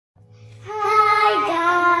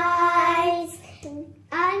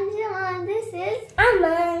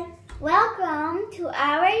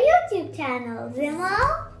our YouTube channel,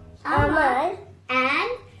 Zimal, Amal, and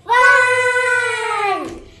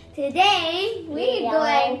Fun! Today, we're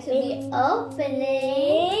going to be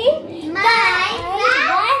opening my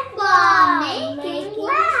bath bomb making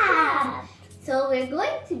lab. So we're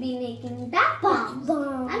going to be making bath bombs.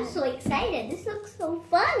 I'm so excited. This looks so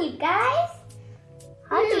fun, you guys.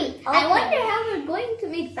 I wonder how we're going to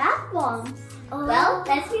make bath bombs. Well,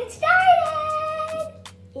 let's get started.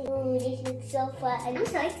 Ooh, this looks so fun. I'm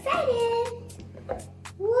so excited.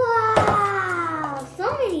 Wow,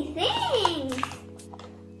 so many things.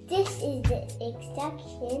 This is the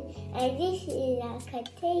extraction and this is a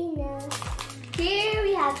container. Here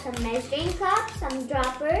we have some measuring cups, some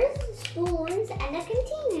droppers, spoons, and a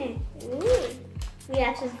container. We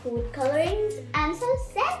have some food colorings and some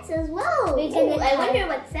scents as well. I wonder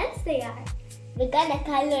what scents they are. We're gonna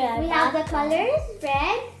color our We have the colors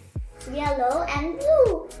red, yellow, and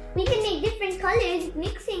blue. We can make different colors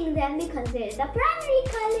mixing them because they're the primary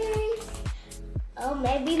colors. Oh,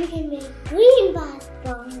 maybe we can make green bath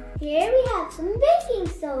bomb. Here we have some baking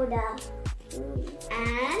soda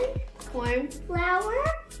and corn flour.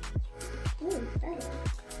 That is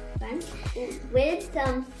fun. With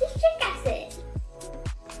some citric acid.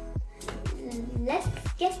 Let's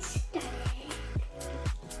get started.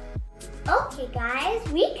 Okay guys,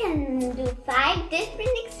 we can do 5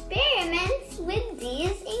 different experiments with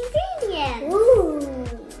these ingredients.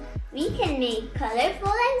 We can make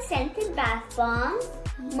colorful and scented bath bombs,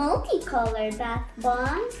 multicolored bath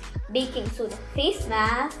bombs, baking soda face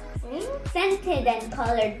masks, scented and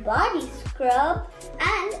colored body scrub,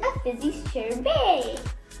 and a fizzy sherbet.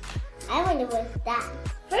 I wonder what's that.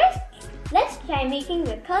 First, let's try making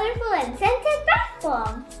the colorful and scented bath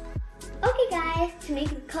bombs. Okay guys, to make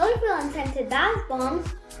the colorful and scented bath bombs,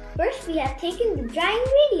 first we have taken the dry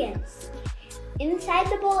ingredients. Inside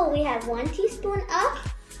the bowl we have 1 teaspoon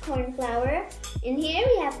of corn flour. In here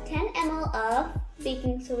we have 10 ml of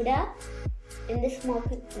baking soda. In this small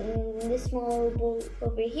bowl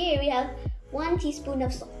over here we have 1 teaspoon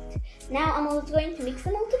of salt. Now Amal is going to mix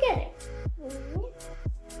them all together.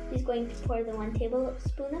 She's going to pour the 1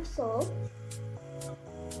 tablespoon of salt.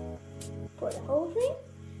 Pour the whole thing.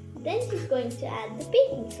 Then she's going to add the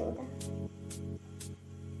baking soda.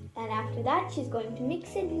 And after that, she's going to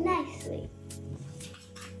mix it nicely.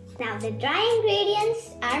 Now the dry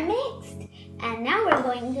ingredients are mixed. And now we're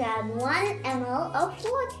going to add 1 ml of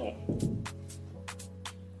water.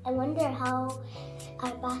 I wonder how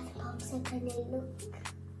our bath bombs are gonna look.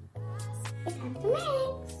 It's time to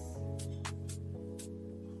mix.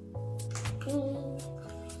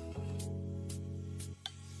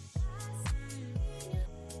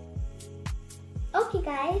 Okay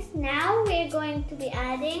guys, now we're going to be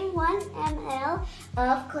adding 1 ml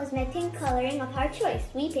of cosmetic coloring of our choice.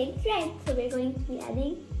 We picked red, so we're going to be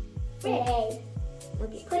adding red.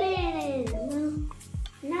 Okay, put it in.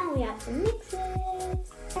 Now we have to mix it.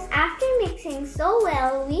 After mixing so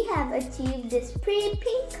well, we have achieved this pretty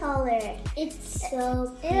pink color. It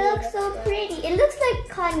looks so pretty. It looks like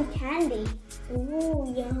cotton candy.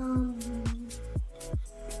 Ooh, yum.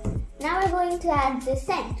 Now we're going to add the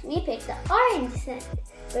scent. We picked the orange scent.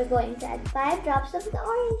 We're going to add 5 drops of the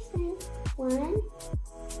orange scent. 1,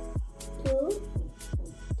 2,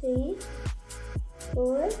 3,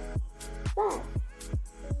 4, 5.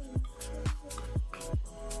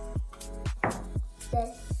 The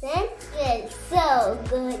scent is so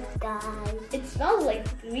good, guys. It smells like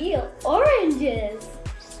real oranges.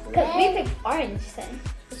 Because we picked orange scent.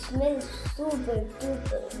 It smells super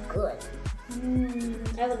duper good.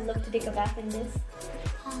 I would love to take a bath in this.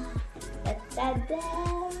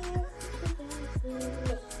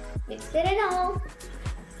 Mix it in all.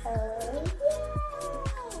 Oh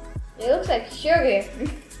It looks like sugar. yeah.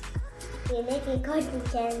 You're making cotton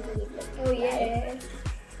candy. Oh yeah.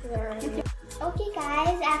 Okay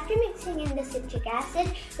guys, after mixing in the citric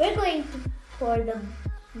acid, we're going to pour the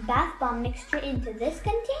bath bomb mixture into this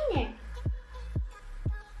container.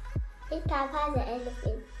 It has an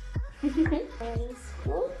elephant. 1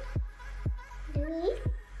 spoon, 3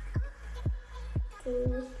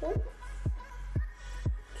 teaspoons,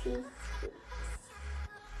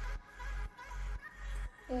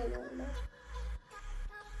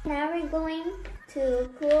 Now we're going to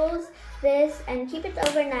close this and keep it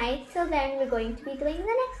overnight. So then we're going to be doing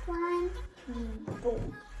the next one.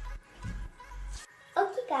 Boom.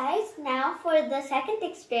 Okay guys, now for the second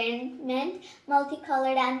experiment,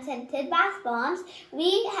 multicolored and scented bath bombs,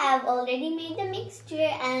 we have already made the mixture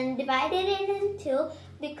and divided it in 2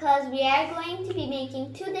 because we are going to be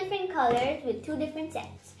making 2 different colors with 2 different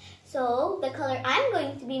scents. So the color I'm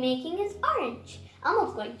going to be making is orange.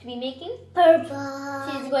 Elmo's going to be making purple.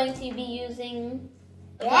 She's going to be using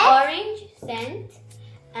the Red? orange scent.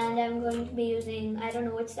 And I'm going to be using, I don't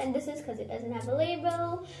know which scent this is because it doesn't have a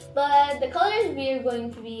label. But the colors we are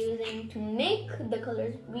going to be using to make the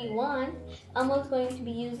colors we want. Elmo's going to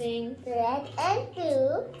be using Red and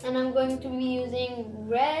blue. and I'm going to be using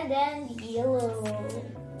red and yellow.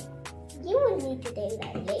 You will need to do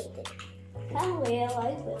that later. Oh well,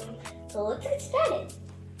 I will. So let's get started.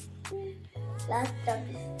 Last stuff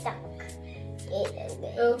is stuck.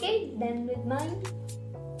 Okay, then with mine.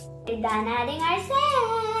 We're done adding our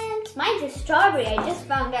scent. Mine's a strawberry, I just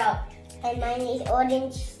found out. And mine is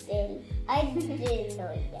orange still. I didn't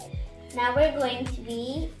know that. Now we're going to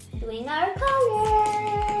be doing our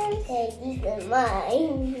colors. Okay, these are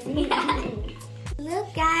mine.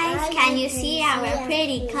 Look guys, I can you can see see our our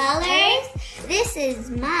pretty pretty colors? This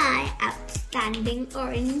is my outstanding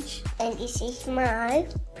orange. And this is my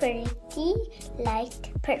pretty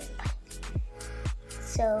light purple.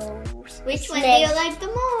 So, Which one do you like the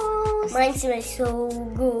most? Mine smells so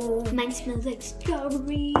good. Mine smells like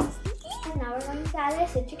strawberries. And now we're going to add our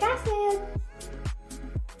citric acid.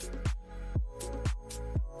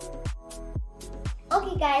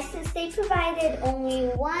 Okay guys, since they provided only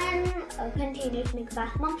one container to make a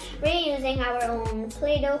bath bomb, we're using our own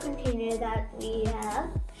Play-Doh container that we have.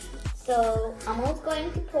 So I'm also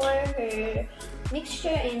going to pour her mixture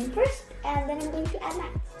in first, and then I'm going to add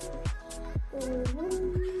mine.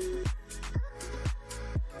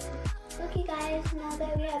 Okay guys, now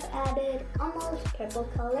that we have added almost purple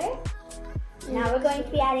color, now we're going to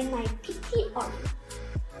be adding my peachy orange.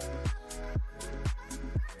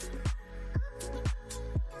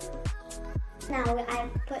 Now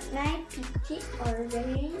I've put my peachy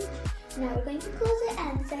orange. Now we're going to close it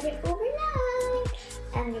and set it overnight.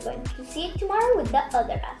 And we're going to see it tomorrow with the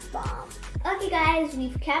other bath bomb. Okay guys,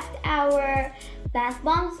 we've kept our bath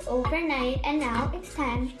bombs overnight and now it's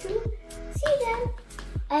time to see them.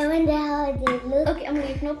 I wonder how they look. Okay, I'm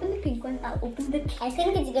going to open the pink one. I'll open the pink. I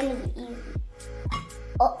think it's gonna be easy.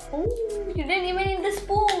 Oh, you didn't even need the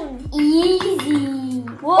spoon. Easy.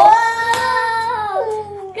 Whoa!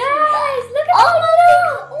 Guys, look at Oh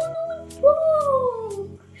no!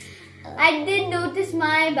 Whoa! I did notice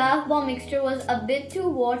my bath bomb mixture was a bit too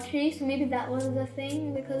watery, so maybe that was the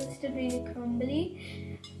thing because it's still really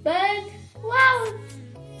crumbly. But wow!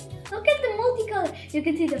 Look at the multicolor. You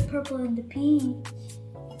can see the purple and the pink.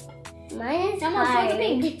 Mine is I'm gonna hard. show the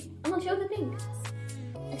pink. I'm gonna show the pink.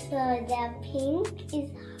 So the pink is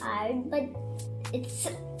hard, but it's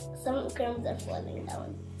some crumbs are falling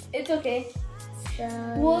down. It's okay. So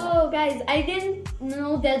Whoa, guys! I didn't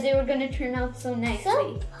know that they were gonna turn out so nicely.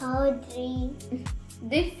 so powdery.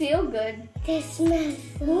 They feel good. They smell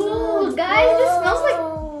so Ooh, guys, this smells good.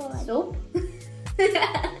 like soap.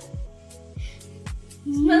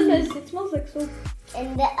 It smells like soap.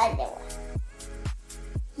 And the other one.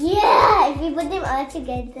 Yeah, if you put them all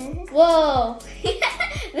together. Whoa!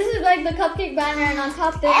 This is like the cupcake banner, and on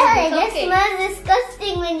top there's It the just cupcake. smells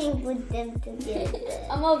disgusting when you put them together.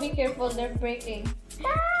 I'm gonna be careful, they're breaking.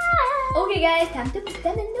 Okay guys, time to put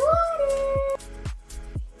them in the water.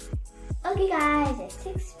 Okay guys, it's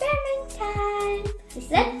experiment time.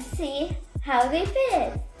 Let's see how they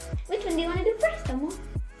fit. Which one do you want to do first, Amo?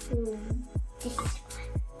 This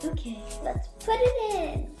one. Okay, let's put it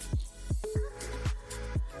in.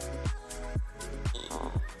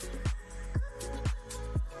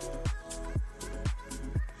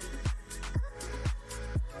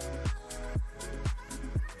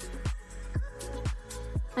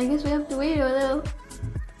 I guess we have to wait a little.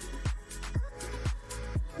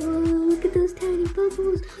 Oh, look at those tiny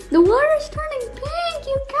bubbles. The water's turning pink,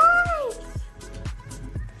 you guys.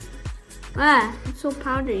 Ah, it's so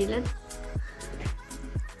powdery. Let's.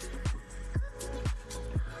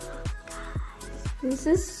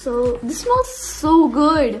 This smells so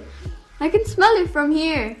good. I can smell it from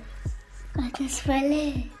here. I can smell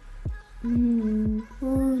it. Ooh,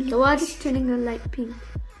 the water's turning a light pink.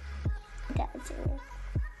 That's it.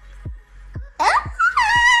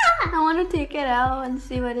 I want to take it out and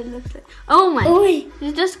see what it looks like. Oh my, Oi.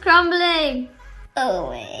 it's just crumbling. Oh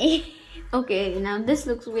wait. Okay, now this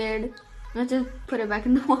looks weird. Let's just put it back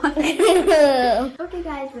in the water. Okay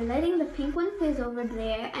guys, we're letting the pink one fizz over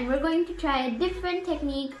there, and we're going to try a different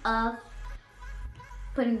technique of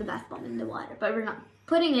putting the bath bomb in the water. But we're not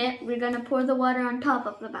putting it, we're gonna pour the water on top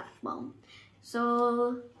of the bath bomb.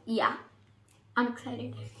 So yeah, I'm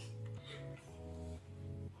excited.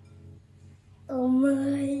 Oh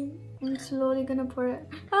my. I'm slowly gonna pour it.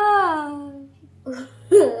 Ah!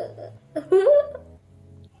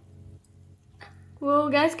 Whoa,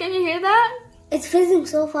 guys, can you hear that? It's fizzing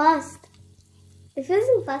so fast. This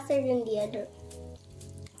isn't faster than the other.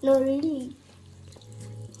 No, really.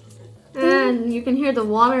 And you can hear the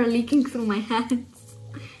water leaking through my hands.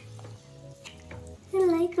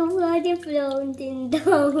 Like a water fountain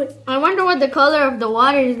down. I wonder what the color of the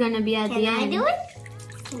water is going to be at the end. Can I do it?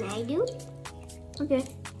 Can I do it? Okay,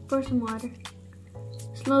 pour some water.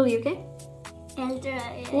 Slowly, okay? I'll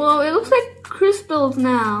try it. Whoa, it looks like crystals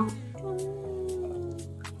now.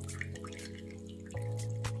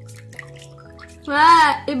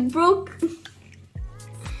 Ah, it broke.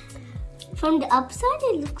 From the upside,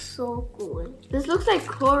 it looks so cool. This looks like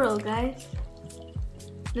coral, guys.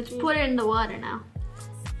 Let's put it in the water now.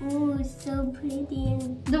 Oh, it's so pretty.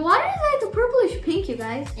 The water is like a purplish pink, you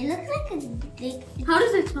guys. It looks like a big. How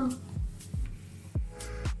does it smell?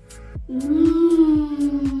 I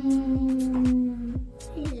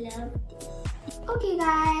love this. Okay,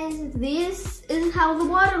 guys, this is how the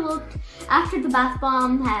water looked after the bath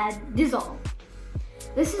bomb had dissolved.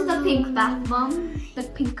 This is the pink bath bomb, the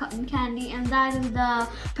pink cotton candy, and that is the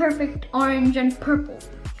perfect orange and purple.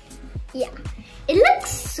 Yeah, it looks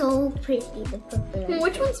so pretty. The purple.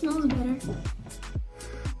 Which one smells better?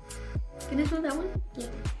 Can I smell that one? Yeah.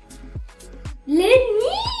 Let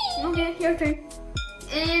me. Okay, your turn.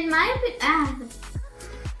 In my opinion,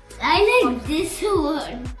 I like this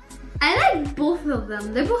one. I like both of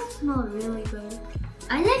them. They both smell really good.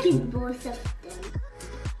 I like it both of them.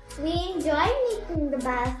 We enjoyed making the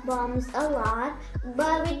bath bombs a lot,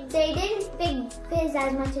 but they didn't fizz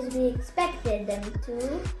as much as we expected them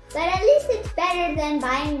to. But at least it's better than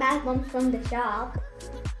buying bath bombs from the shop.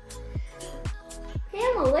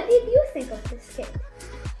 Emma, what did you think of this kit?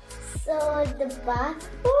 So the bath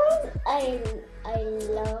bombs, I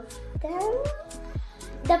love them.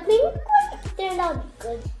 The pink one turned out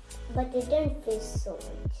good, but it didn't fizz so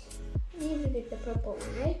much. You did the purple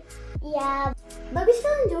one, right? Yeah. But we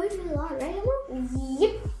still enjoyed it a lot, right, Emma?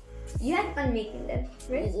 Yep. You had fun making them,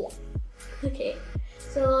 right? Yeah. Okay.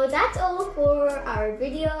 So that's all for our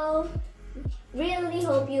video. Really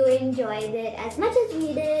hope you enjoyed it as much as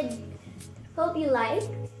we did. Hope you liked,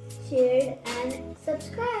 shared, and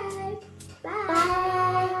subscribed. Bye.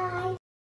 Bye.